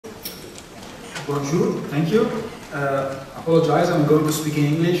Bonjour, thank you. Apologize, I'm going to speak in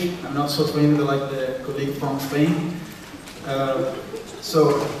English. I'm not so trained like the colleague from Spain.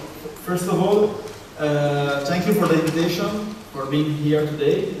 So, first of all, thank you for the invitation, for being here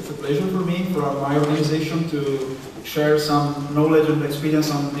today. It's a pleasure for me, for my organization, to share some knowledge and experience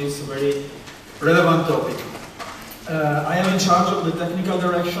on this very relevant topic. I am in charge of the technical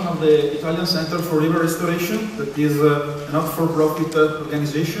direction of the Italian Center for River Restoration, that is a not-for-profit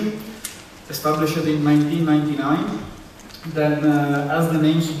organization established in 1999. Then, as the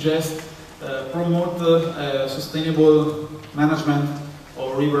name suggests, promote sustainable management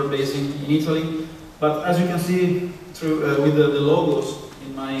of river basin in Italy. But as you can see through, with the logos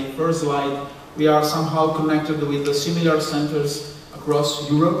in my first slide, we are somehow connected with the similar centers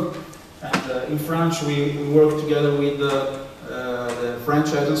across Europe. And in France, we work together with the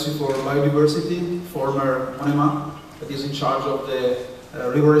French Agency for Biodiversity, former ONEMA, that is in charge of the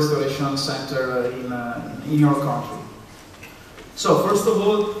River Restoration Center in your country. So, first of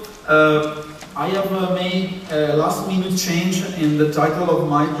all, I have made a last-minute change in the title of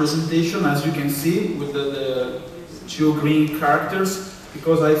my presentation, as you can see, with the two green characters,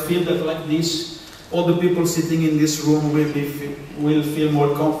 because I feel that like this, all the people sitting in this room will feel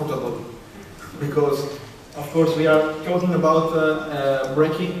more comfortable. Because, of course, we are talking about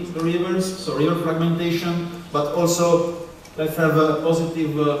breaking the rivers, so river fragmentation, but also let's have a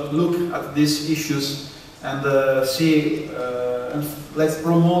positive look at these issues and see, and let's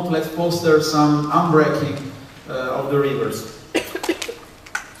promote, let's foster some unbreaking of the rivers.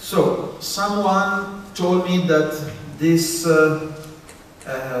 So, someone told me that this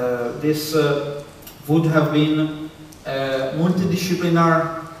would have been a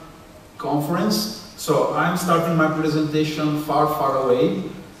multidisciplinary conference, so I'm starting my presentation far away.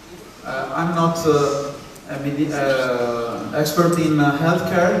 I'm not an expert in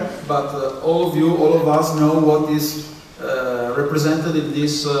healthcare, but all of us know what is represented in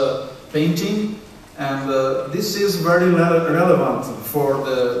this painting, and this is very relevant for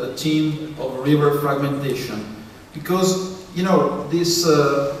the theme of river fragmentation, because you know this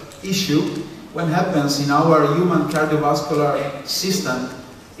issue, when happens in our human cardiovascular system,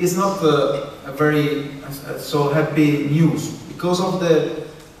 is not a very so happy news, because of the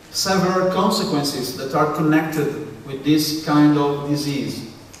several consequences that are connected with this kind of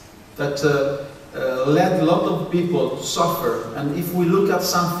disease that led a lot of people to suffer. And if we look at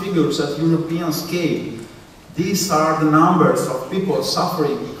some figures at European scale, these are the numbers of people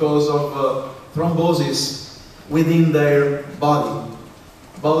suffering because of thrombosis within their body.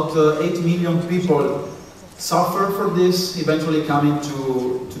 About 8 million people suffer for this, eventually coming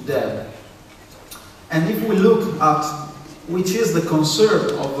to death. And if we look at which is the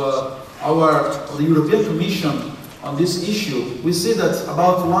concern of the European Commission on this issue, we see that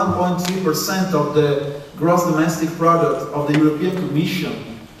about 1.3% of the gross domestic product of the European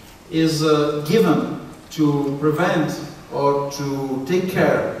Commission is given to prevent or to take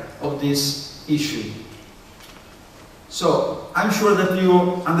care of this issue. So, I'm sure that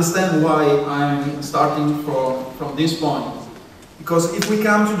you understand why I'm starting from this point. Because if we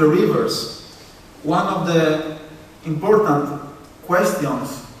come to the rivers, one of the important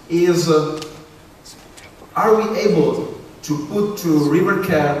questions is, are we able to put to river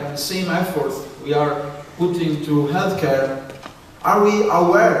care the same efforts we are putting to healthcare? Are we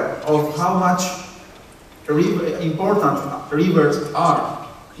aware of how much important rivers are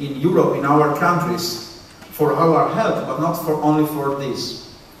in Europe, in our countries, for our health, but not only for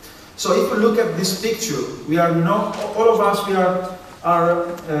this? So if we look at this picture, we are all of us are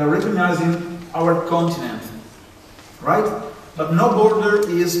recognizing our continent, right? But no border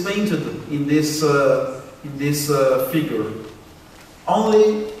is painted in this figure.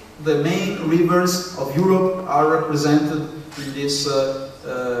 Only the main rivers of Europe are represented in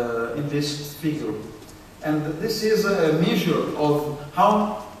this figure, and this is a measure of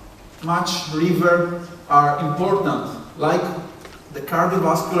how much rivers are important, like the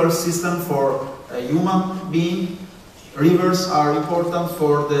cardiovascular system for a human being. Rivers are important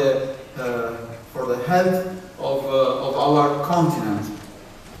for the health of our continent.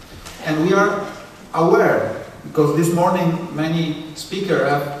 And we are aware, because this morning many speakers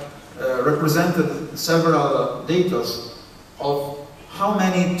have represented several data of how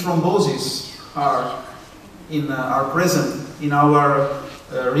many thromboses are present in our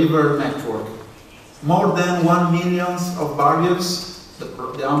river network. More than 1 million of barriers, the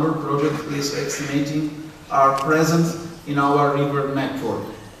Amber project is estimating, are present in our river network.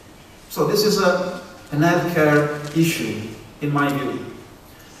 So this is an healthcare issue, in my view.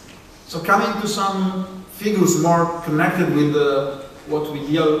 So coming to some figures more connected with the what we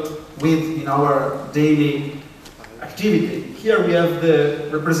deal with in our daily activity. Here we have the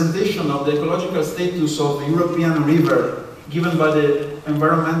representation of the ecological status of the European river given by the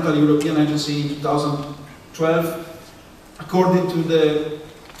Environmental European Agency in 2012 according to the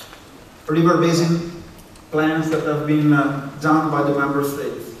river basin plans that have been done by the member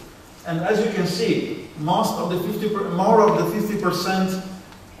states. And as you can see, more of the 50%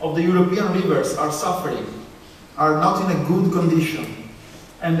 of the European rivers are suffering, are not in a good condition.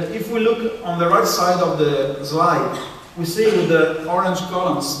 And if we look on the right side of the slide, we see with the orange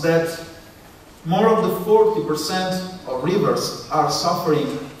columns that more of the 40% of rivers are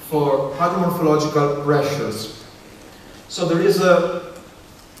suffering for hydromorphological pressures. So there is a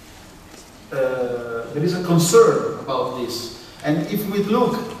concern about this. And if we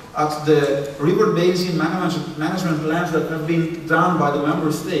look at the river basin management plans that have been done by the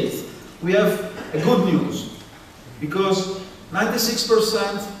member states, we have a good news, because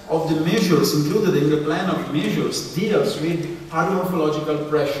 96% of the measures included in the plan of measures deals with hydromorphological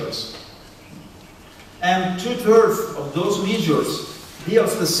pressures. And 2/3 of those measures deal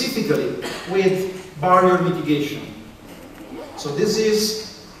specifically with barrier mitigation. So this is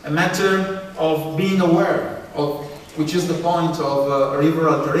a matter of being aware of which is the point of river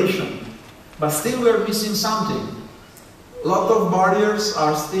alteration. But still we are missing something. A lot of barriers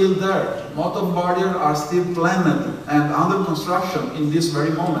are still there. A lot of barriers are still planned and under construction in this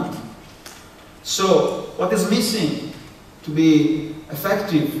very moment. So what is missing to be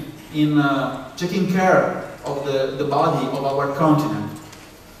effective in taking care of the body of our continent?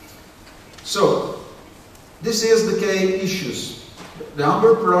 So this is the key issues. The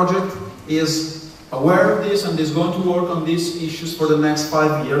Amber project is aware of this and is going to work on these issues for the next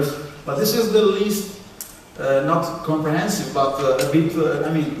 5 years. But this is the least, not comprehensive, but a bit,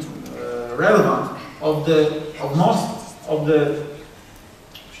 relevant of most of the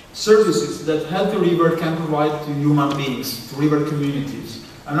services that healthy river can provide to human beings, to river communities.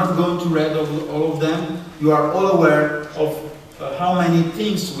 I'm not going to read all of them. You are all aware of how many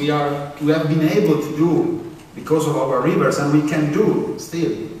things we have been able to do because of our rivers, and we can do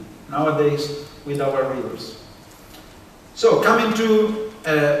still nowadays with our rivers. So coming to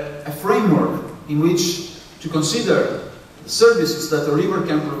a framework in which to consider the services that a river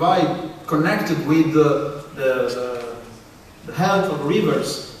can provide connected with the health of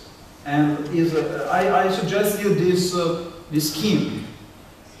rivers, and I suggest you this scheme.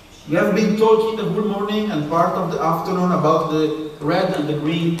 We have been talking the whole morning and part of the afternoon about the red and the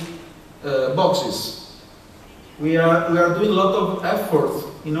green boxes. We are doing a lot of effort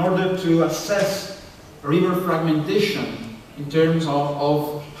in order to assess river fragmentation in terms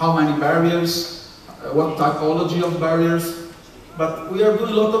of how many barriers, what typology of barriers, but we are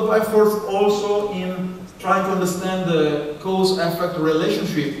doing a lot of efforts also in trying to understand the cause-effect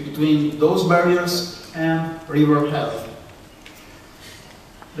relationship between those barriers and river health.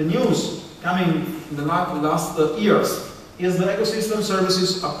 The news coming in the last years is the ecosystem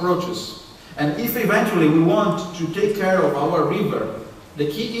services approaches. And if eventually we want to take care of our river, the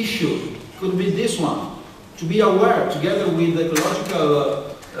key issue could be this one: to be aware, together with the ecological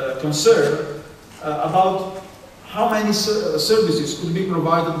concern, about how many services could be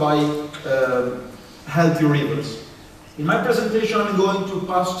provided by healthy rivers. In my presentation, I'm going to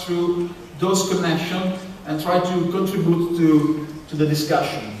pass through those connections and try to contribute to the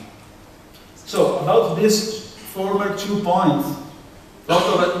discussion. So, about these former 2 points, a lot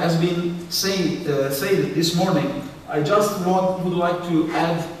of it has been said this morning. I just would like to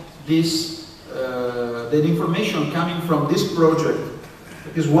add this, the information coming from this project.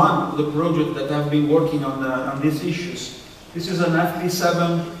 It is one of the projects that have been working on these issues. This is an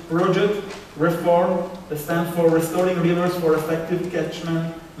FP7 project, REFORM, that stands for Restoring Rivers for Effective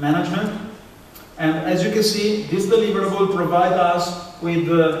Catchment Management. And as you can see, this deliverable provides us with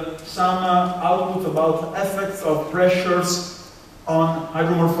some output about effects of pressures on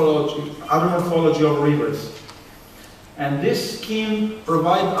hydromorphology of rivers. And this scheme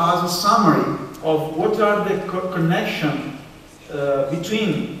provides us a summary of what are the connections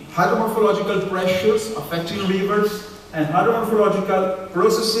between hydromorphological pressures affecting rivers and hydromorphological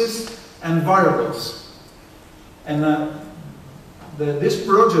processes and variables. And this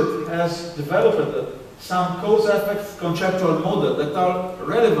project has developed some cause-effect conceptual models that are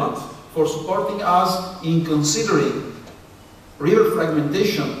relevant for supporting us in considering river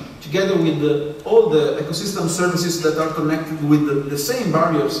fragmentation together with all the ecosystem services that are connected with the same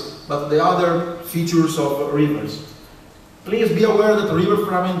barriers but the other features of rivers. Please be aware that river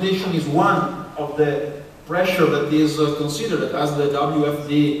fragmentation is one of the pressure that is considered as the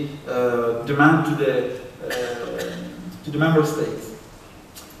WFD demand to the member states.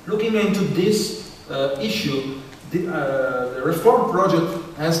 Looking into this issue, the reform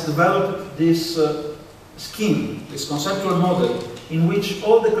project has developed this scheme, this conceptual model, in which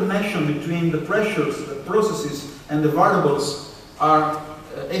all the connection between the pressures, the processes, and the variables are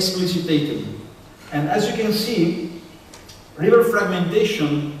explicitated. And as you can see, river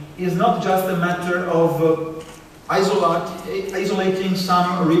fragmentation is not just a matter of isolating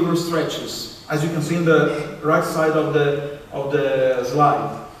some river stretches, as you can see in the right side of the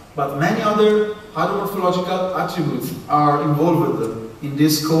slide. But many other hydromorphological attributes are involved in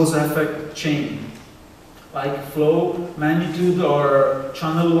this cause-effect chain, like flow, magnitude, or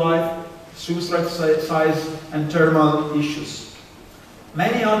channel width, substrate size, and thermal issues.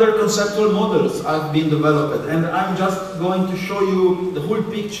 Many other conceptual models have been developed, and I'm just going to show you the whole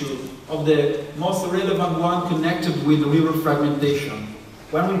picture of the most relevant one connected with river fragmentation.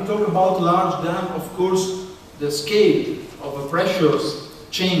 When we talk about large dam, of course, the scale of the pressures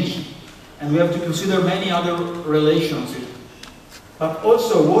change, and we have to consider many other relations. But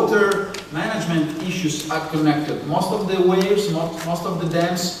also water management issues are connected. Most of the waves, most of the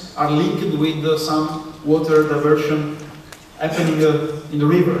dams are linked with some water diversion happening in the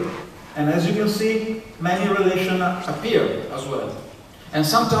river. And as you can see, many relations appear as well. And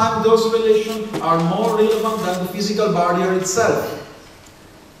sometimes those relations are more relevant than the physical barrier itself.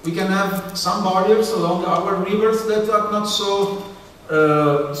 We can have some barriers along our rivers that are not so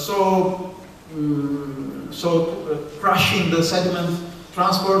crushing the sediment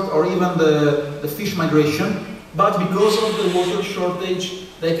transport or even the fish migration, but because of the water shortage,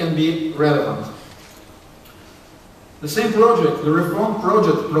 they can be relevant. The same project, the reform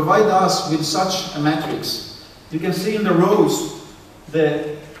project, provides us with such a matrix. You can see in the rows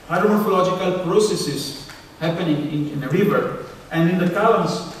the hydromorphological processes happening in a river, and in the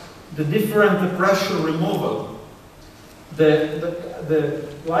columns the different pressure removal. The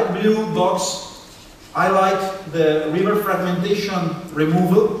light blue box highlight the river fragmentation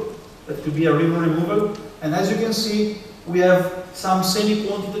removal, that could be a river removal, and as you can see, we have some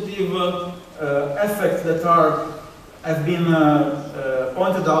semi-quantitative effects that have been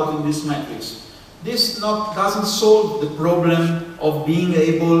pointed out in this matrix. This doesn't solve the problem of being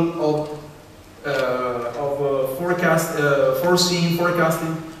able of forecasting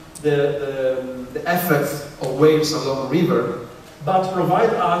the effects of waves along the river, but provide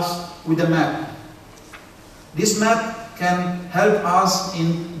us with a map. This map can help us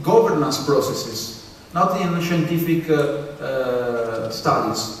in governance processes, not in scientific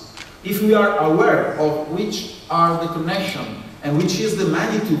studies. If we are aware of which are the connections and which is the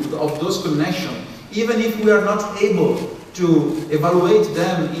magnitude of those connections, even if we are not able to evaluate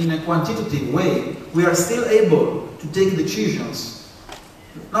them in a quantitative way, we are still able to take decisions,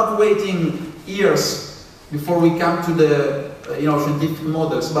 not waiting years before we come to the scientific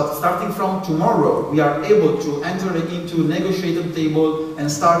models, but starting from tomorrow, we are able to enter into negotiated table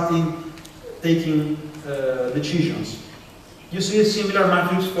and starting taking decisions. You see a similar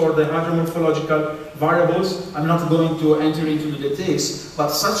matrix for the hydromorphological variables. I'm not going to enter into the details, but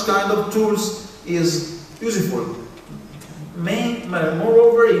such kind of tools is useful.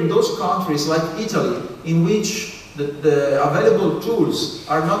 Moreover, in those countries like Italy, in which the available tools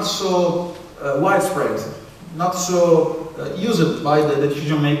are not so widespread, not so used by the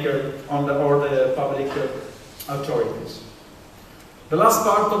decision maker or the public authorities. The last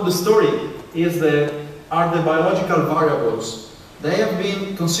part of the story are the biological variables. They have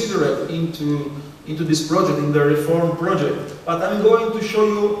been considered into this project, in the reform project, but I'm going to show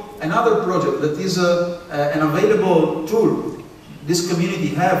you another project that is an available tool this community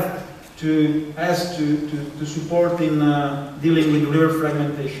has to support in dealing with river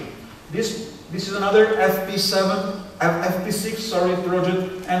fragmentation. This is another FP6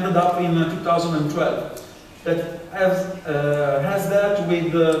 project ended up in 2012 that has that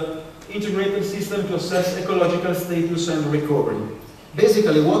with the integrated system to assess ecological status and recovery.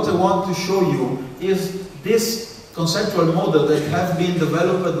 Basically, what I want to show you is this conceptual model that has been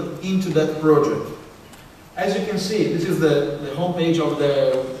developed into that project. As you can see, this is the homepage of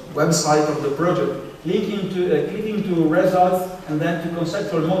the website of the project. Clicking to results and then to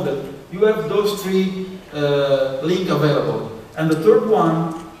conceptual model, you have those three links available. And the third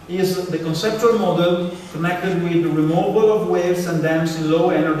one is the conceptual model connected with the removal of waves and dams in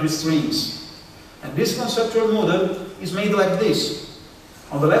low energy streams. And this conceptual model is made like this.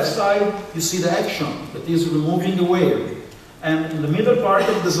 On the left side, you see the action, that is removing the wave. And in the middle part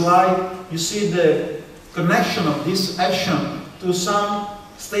of the slide, you see the connection of this action to some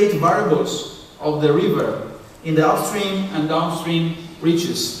state variables of the river in the upstream and downstream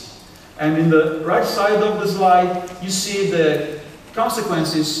reaches. And in the right side of the slide, you see the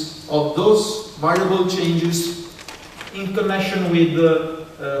consequences of those variable changes in connection with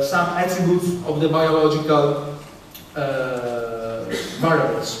some attributes of the biological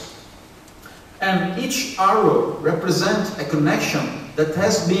variables. And each arrow represents a connection that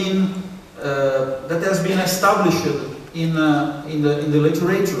has been established in the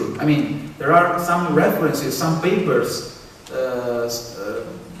literature. I mean, there are some references, some papers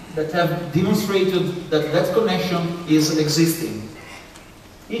that have demonstrated that that connection is existing.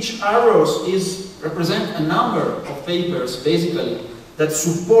 Each arrow represents a number of papers, basically, that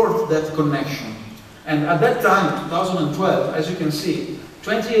support that connection. And at that time, 2012, as you can see,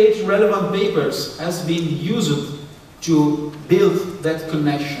 28 relevant papers has been used to build that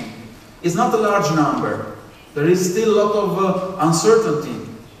connection. It's not a large number. There is still a lot of uncertainty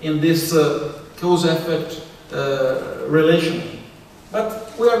in this cause-effect relation.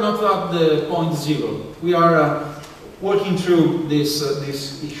 But we are not at the point zero. We are working through this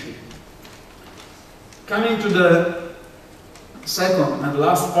issue. Coming to the second and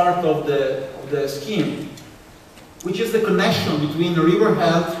last part of the scheme, which is the connection between river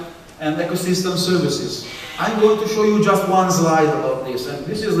health and ecosystem services. I'm going to show you just one slide about this, and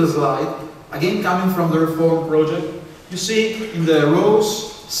this is the slide, again coming from the reform project. You see in the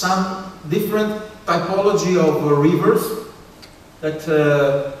rows some different typology of rivers that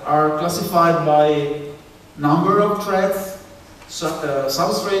are classified by number of threads,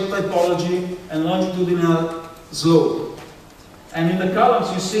 substrate typology, and longitudinal slope. And in the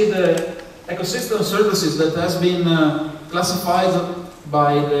columns you see the ecosystem services that has been classified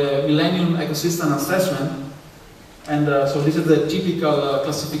by the Millennium Ecosystem Assessment. And so this is the typical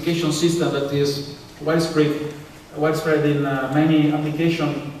classification system that is widespread in many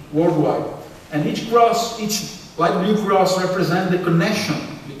applications worldwide. And each light blue cross represents the connection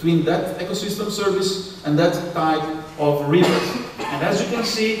between that ecosystem service and that type of rivers. And as you can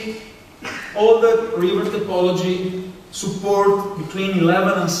see, all the river topology support between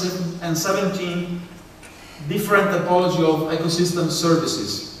 11 and 17 different topology of ecosystem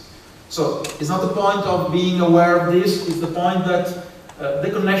services. So it's not the point of being aware of this, it's the point that the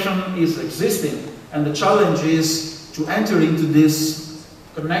connection is existing, and the challenge is to enter into this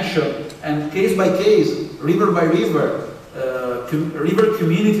connection and case by case, river by river, river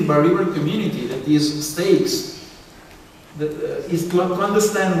community by river community, that is stakes, is to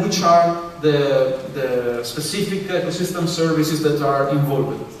understand which are the specific ecosystem services that are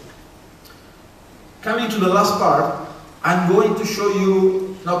involved. Coming to the last part, I'm going to show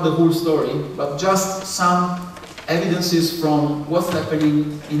you not the whole story, but just some evidences from what's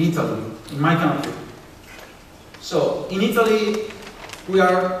happening in Italy, in my country. So, in Italy, we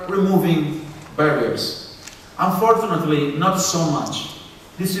are removing barriers. Unfortunately, not so much.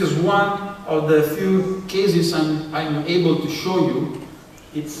 This is one of the few cases I'm able to show you.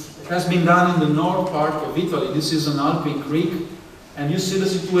 It has been done in the north part of Italy. This is an Alpine creek, and you see the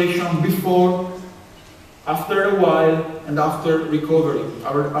situation before, after a while, and after recovery,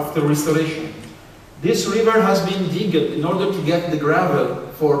 or after restoration. This river has been digged in order to get the gravel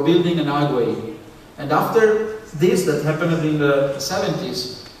for building an highway. And after this, that happened in the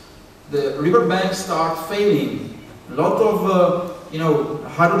 70s, the riverbanks start failing. A lot of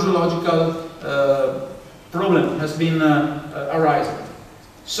hydrogeological problem has been arising.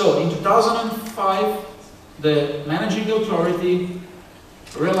 So in 2005, the managing authority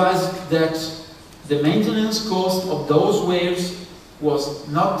realized that the maintenance cost of those weirs was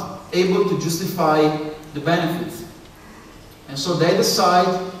not able to justify the benefits. And so they decide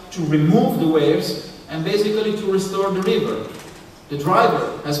to remove the weirs and basically to restore the river. The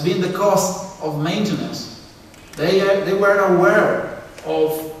driver has been the cost of maintenance. They were aware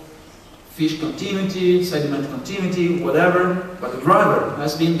of fish continuity, sediment continuity, whatever, but the driver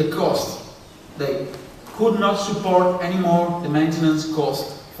has been the cost. They could not support anymore the maintenance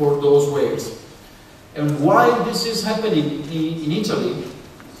cost for those weirs. And while this is happening in Italy,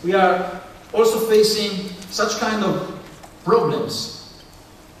 we are also facing such kind of problems.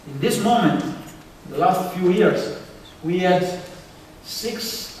 In this moment, the last few years, we had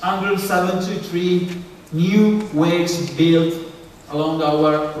 673 new weirs built along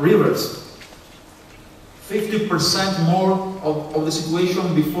our rivers. 50% more of the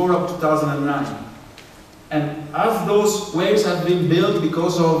situation before of 2009. And as those weirs have been built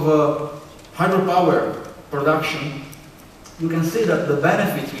because of hydropower production, you can see that the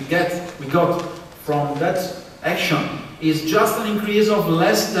benefit we got from that action is just an increase of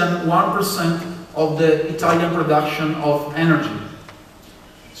less than 1% of the Italian production of energy.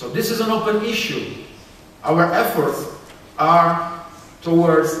 So this is an open issue. Our efforts are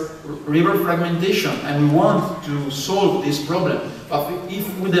towards river fragmentation, and we want to solve this problem. But if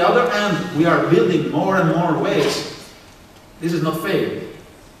with the other hand we are building more and more ways, this is not fair.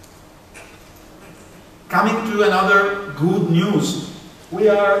 Coming to another good news, we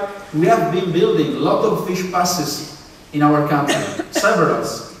have been building a lot of fish passes in our country, several,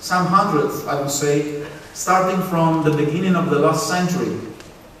 some hundreds I would say, starting from the beginning of the last century.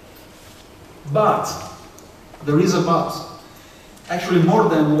 But, there is a but, actually more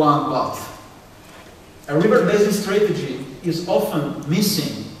than one but. A river basin strategy is often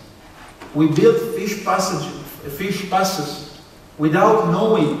missing. We build fish passes without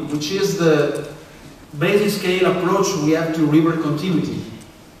knowing which is the basin scale approach we have to river continuity.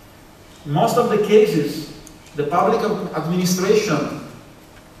 In most of the cases, the public administration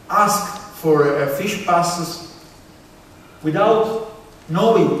asks for fish passes without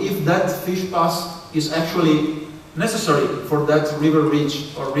knowing if that fish pass is actually necessary for that river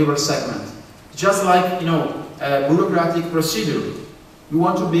reach or river segment. Just like, you know, a bureaucratic procedure. You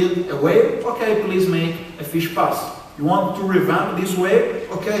want to build a way? Okay, please make a fish pass. You want to revamp this way?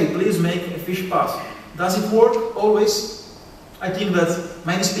 Okay, please make a fish pass. Does it work always? I think that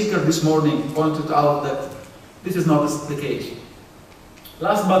many speakers this morning pointed out that this is not the case.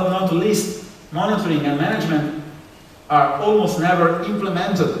 Last but not least, monitoring and management are almost never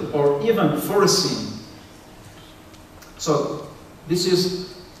implemented or even foreseen. So, this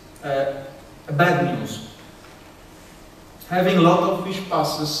is a bad news. Having a lot of fish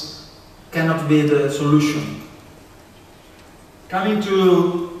passes cannot be the solution. Coming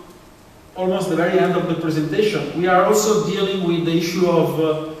to almost the very end of the presentation, we are also dealing with the issue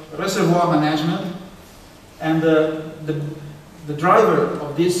of reservoir management, and the driver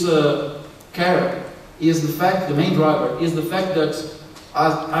of this care is the fact, the main driver is the fact that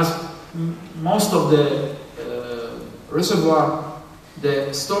as most of the reservoir,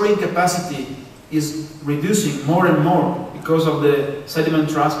 the storing capacity is reducing more and more because of the sediment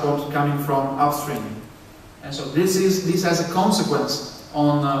transport coming from upstream. And so this has a consequence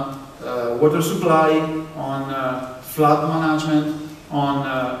on water supply, on flood management, on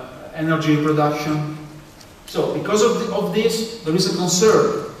energy production. So because of this, there is a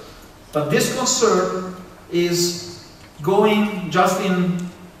concern. But this concern is going just in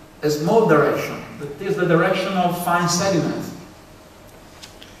a small direction. That is the direction of fine sediment.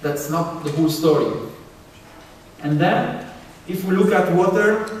 That's not the whole story. And then, if we look at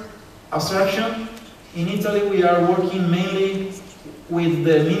water abstraction, in Italy we are working mainly with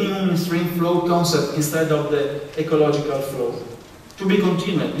the minimum stream flow concept instead of the ecological flow. To be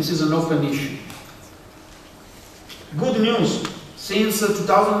continued, this is an open issue. Good news, since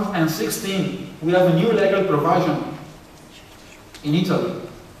 2016 we have a new legal provision in Italy,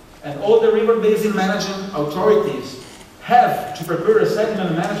 and all the river basin management authorities have to prepare a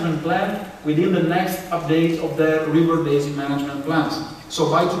sediment management plan within the next update of the river basin management plans. So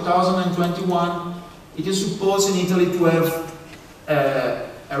by 2021, it is supposed in Italy to have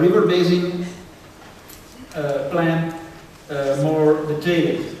a river basin plan more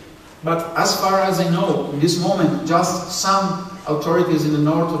detailed. But as far as I know, in this moment, just some authorities in the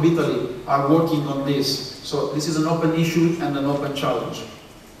north of Italy are working on this. So this is an open issue and an open challenge.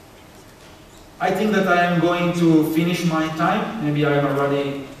 I think that I am going to finish my time. Maybe I am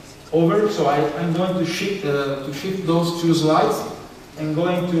already over, so I'm going to shift those two slides and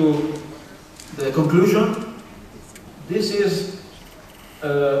going to the conclusion. This is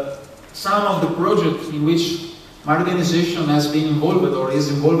some of the projects in which my organization has been involved or is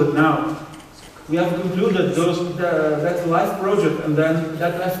involved now. We have concluded that LIFE project and then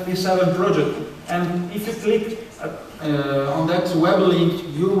that FP7 project. And if you click on that web link,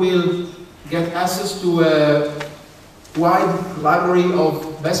 you will get access to a wide library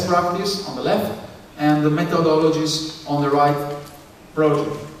of best practice on the left and the methodologies on the right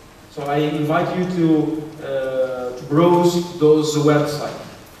project. So I invite you to browse those websites.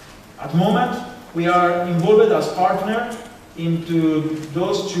 At the moment, we are involved as partner into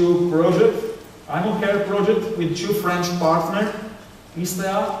those two projects. Animal Care project with two French partners,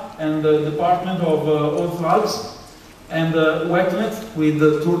 ISTA and the Department of Hautes-Alpes, and WECNET with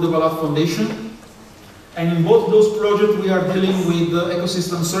the Tour de Valade Foundation. And in both those projects we are dealing with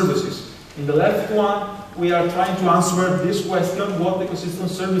ecosystem services. In the left one, we are trying to answer this question: what ecosystem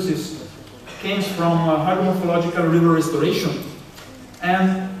services came from hydromorphological river restoration?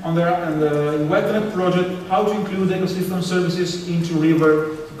 And on the WECNET project, how to include ecosystem services into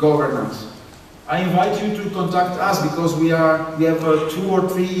river governance. I invite you to contact us because we have 2 or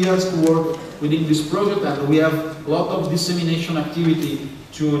 3 years to work within this project, and we have a lot of dissemination activity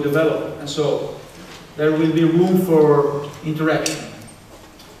to develop, and so there will be room for interaction.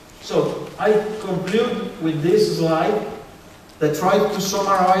 So I conclude with this slide. that tried to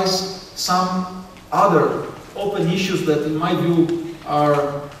summarize some other open issues that, in my view,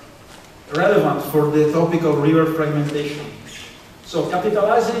 are relevant for the topic of river fragmentation. So,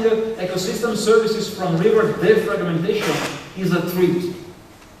 capitalizing ecosystem services from river defragmentation is a treat.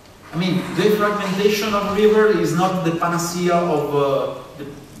 I mean, defragmentation of river is not the panacea of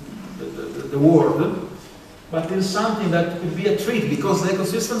the world, but it is something that could be a treat, because the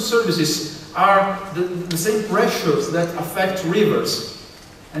ecosystem services are the same pressures that affect rivers.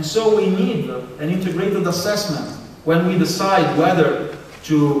 And so we need an integrated assessment when we decide whether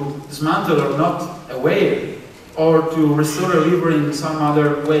to dismantle or not a whale, or to restore a river in some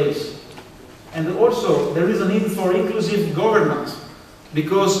other ways. And also, there is a need for inclusive governance,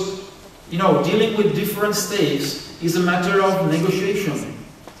 because, you know, dealing with different states is a matter of negotiation.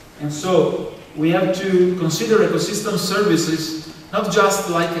 And so, we have to consider ecosystem services not just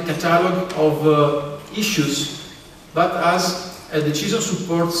like a catalog of issues, but as a decision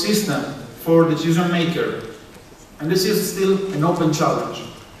support system for decision maker. And this is still an open challenge.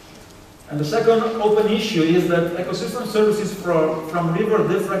 And the second open issue is that ecosystem services from river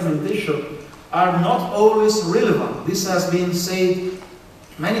defragmentation are not always relevant. This has been said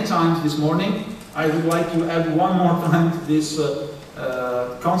many times this morning. I would like to add one more time to this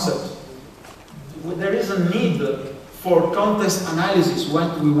concept. There is a need for context analysis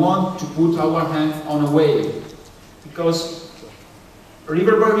when we want to put our hand on a whale. Because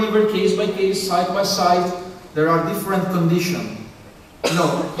river by river, case by case, side by side, there are different conditions.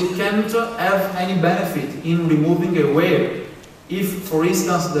 No, you can't have any benefit in removing a whale if, for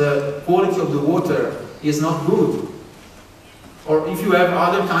instance, the quality of the water is not good, or if you have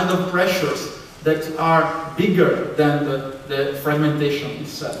other kind of pressures that are bigger than the fragmentation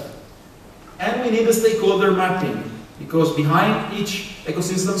itself. And we need a stakeholder mapping, because behind each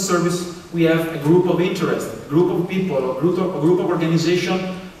ecosystem service we have a group of interest, a group of people, a group of organizations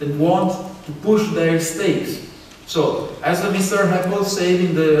that want to push their stakes. So, as Mr. Heppel said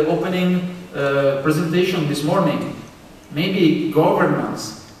in the opening presentation this morning, maybe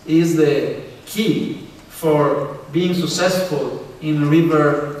governance is the key for being successful in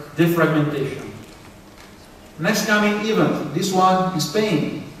river defragmentation. Next coming event, this one in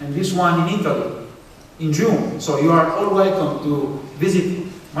Spain and this one in Italy, in June. So you are all welcome to visit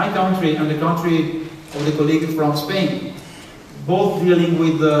my country and the country of the colleague from Spain, both dealing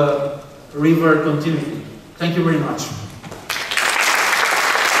with the river continuity. Thank you very much.